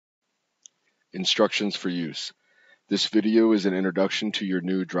Instructions for use. This video is an introduction to your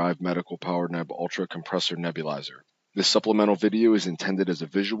new Drive Medical PowerNeb Ultra Compressor Nebulizer. This supplemental video is intended as a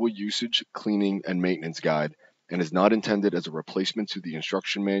visual usage, cleaning, and maintenance guide, and is not intended as a replacement to the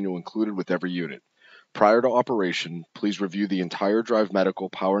instruction manual included with every unit. Prior to operation, please review the entire Drive Medical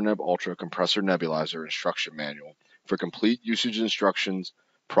PowerNeb Ultra Compressor Nebulizer instruction manual for complete usage instructions,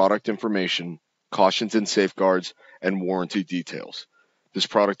 product information, cautions and safeguards, and warranty details. This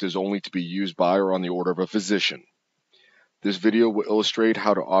product is only to be used by or on the order of a physician. This video will illustrate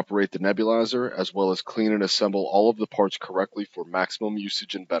how to operate the nebulizer as well as clean and assemble all of the parts correctly for maximum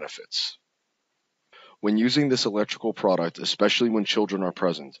usage and benefits. When using this electrical product, especially when children are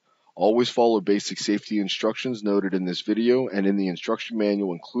present, always follow basic safety instructions noted in this video and in the instruction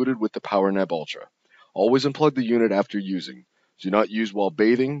manual included with the PowerNeb Ultra. Always unplug the unit after using. Do not use while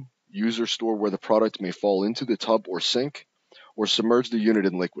bathing. Use or store where the product may fall into the tub or sink, or submerge the unit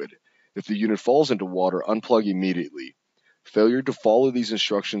in liquid. If the unit falls into water, unplug immediately. Failure to follow these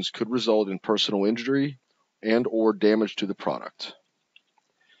instructions could result in personal injury and/or damage to the product.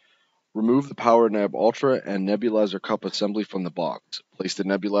 Remove the PowerNeb Ultra and nebulizer cup assembly from the box. Place the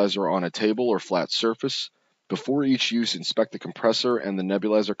nebulizer on a table or flat surface. Before each use, inspect the compressor and the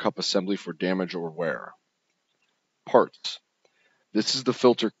nebulizer cup assembly for damage or wear. Parts. This is the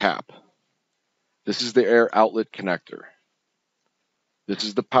filter cap. This is the air outlet connector. This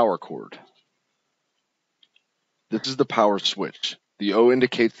is the power cord. This is the power switch. The O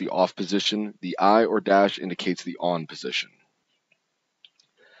indicates the off position. The I or dash indicates the on position.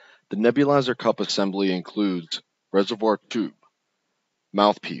 The nebulizer cup assembly includes reservoir tube,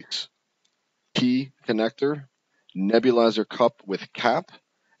 mouthpiece, key connector, nebulizer cup with cap,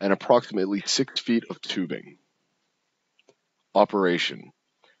 and approximately 6 feet of tubing. Operation.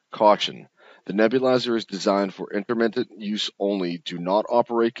 Caution. The nebulizer is designed for intermittent use only. Do not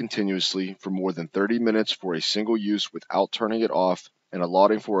operate continuously for more than 30 minutes for a single use without turning it off and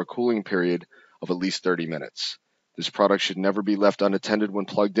allotting for a cooling period of at least 30 minutes. This product should never be left unattended when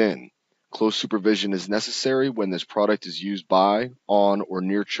plugged in. Close supervision is necessary when this product is used by, on, or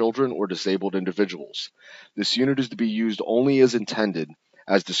near children or disabled individuals. This unit is to be used only as intended,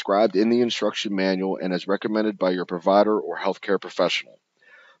 as described in the instruction manual and as recommended by your provider or healthcare professional.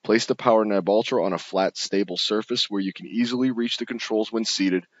 Place the PowerNeb Ultra on a flat, stable surface where you can easily reach the controls when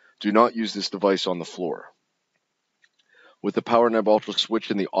seated. Do not use this device on the floor. With the PowerNeb Ultra switch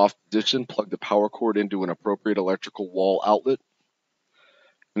in the off position, plug the power cord into an appropriate electrical wall outlet.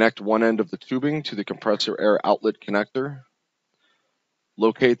 Connect one end of the tubing to the compressor air outlet connector.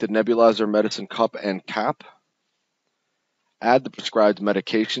 Locate the nebulizer medicine cup and cap. Add the prescribed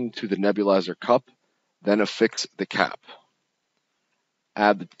medication to the nebulizer cup, then affix the cap.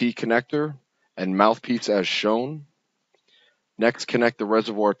 Add the T connector and mouthpiece as shown. Next, connect the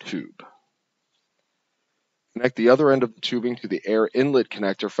reservoir tube. Connect the other end of the tubing to the air inlet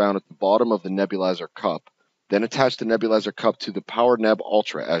connector found at the bottom of the nebulizer cup. Then attach the nebulizer cup to the PowerNeb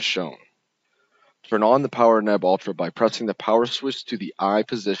Ultra as shown. Turn on the PowerNeb Ultra by pressing the power switch to the I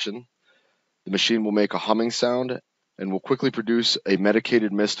position. The machine will make a humming sound and will quickly produce a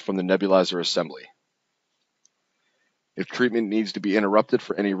medicated mist from the nebulizer assembly. If treatment needs to be interrupted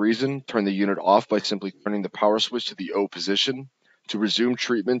for any reason, turn the unit off by simply turning the power switch to the O position. To resume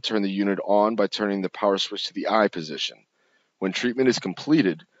treatment, turn the unit on by turning the power switch to the I position. When treatment is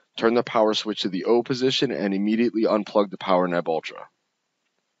completed, turn the power switch to the O position and immediately unplug the PowerNeb Ultra.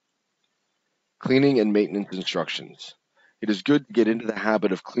 Cleaning and maintenance instructions. It is good to get into the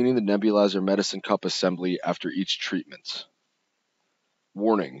habit of cleaning the nebulizer medicine cup assembly after each treatment.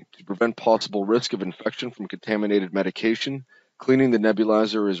 Warning: to prevent possible risk of infection from contaminated medication, cleaning the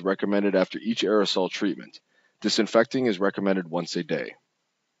nebulizer is recommended after each aerosol treatment. Disinfecting is recommended once a day.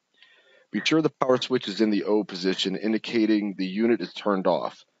 Be sure the power switch is in the O position, indicating the unit is turned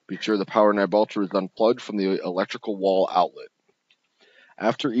off. Be sure the PowerNeb Ultra is unplugged from the electrical wall outlet.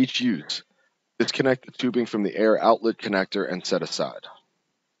 After each use, disconnect the tubing from the air outlet connector and set aside.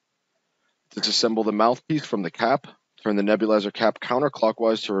 Disassemble the mouthpiece from the cap. Turn the nebulizer cap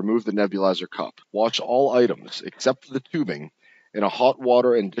counterclockwise to remove the nebulizer cup. Wash all items, except for the tubing, in a hot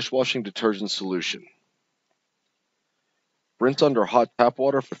water and dishwashing detergent solution. Rinse under hot tap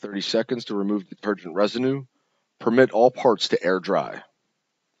water for 30 seconds to remove detergent residue. Permit all parts to air dry.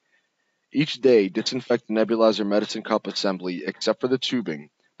 Each day, disinfect the nebulizer medicine cup assembly, except for the tubing,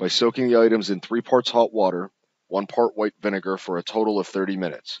 by soaking the items in 3 parts hot water, 1 part white vinegar for a total of 30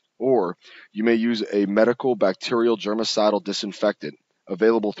 minutes. Or you may use a medical bacterial germicidal disinfectant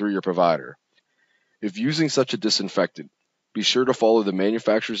available through your provider. If using such a disinfectant, be sure to follow the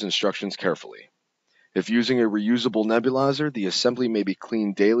manufacturer's instructions carefully. If using a reusable nebulizer, the assembly may be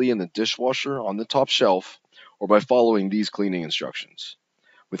cleaned daily in the dishwasher on the top shelf or by following these cleaning instructions.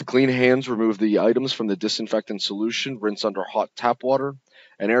 With clean hands, remove the items from the disinfectant solution, rinse under hot tap water,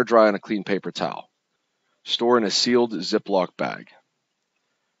 and air dry on a clean paper towel. Store in a sealed Ziploc bag.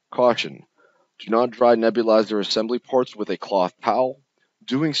 Caution: do not dry nebulizer assembly parts with a cloth towel.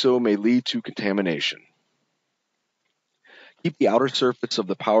 Doing so may lead to contamination. Keep the outer surface of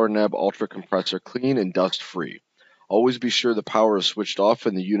the PowerNeb Ultra compressor clean and dust-free. Always be sure the power is switched off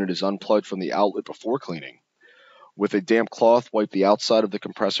and the unit is unplugged from the outlet before cleaning. With a damp cloth, wipe the outside of the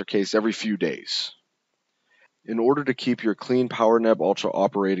compressor case every few days. In order to keep your clean PowerNeb Ultra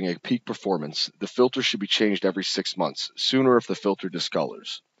operating at peak performance, the filter should be changed every 6 months, sooner if the filter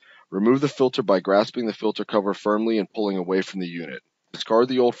discolors. Remove the filter by grasping the filter cover firmly and pulling away from the unit. Discard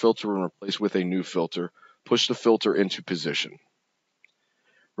the old filter and replace with a new filter. Push the filter into position.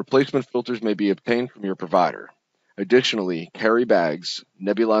 Replacement filters may be obtained from your provider. Additionally, carry bags,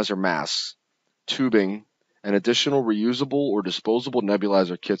 nebulizer masks, tubing, and additional reusable or disposable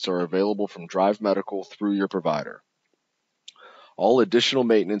nebulizer kits are available from Drive Medical through your provider. All additional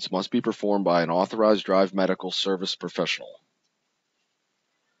maintenance must be performed by an authorized Drive Medical service professional.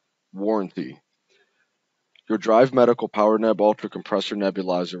 Warranty. Your Drive Medical PowerNeb Ultra Compressor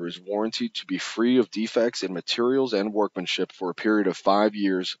Nebulizer is warranted to be free of defects in materials and workmanship for a period of 5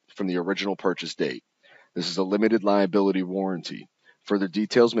 years from the original purchase date. This is a limited liability warranty. Further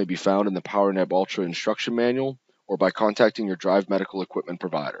details may be found in the PowerNeb Ultra instruction manual or by contacting your Drive Medical equipment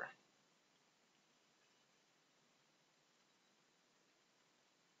provider.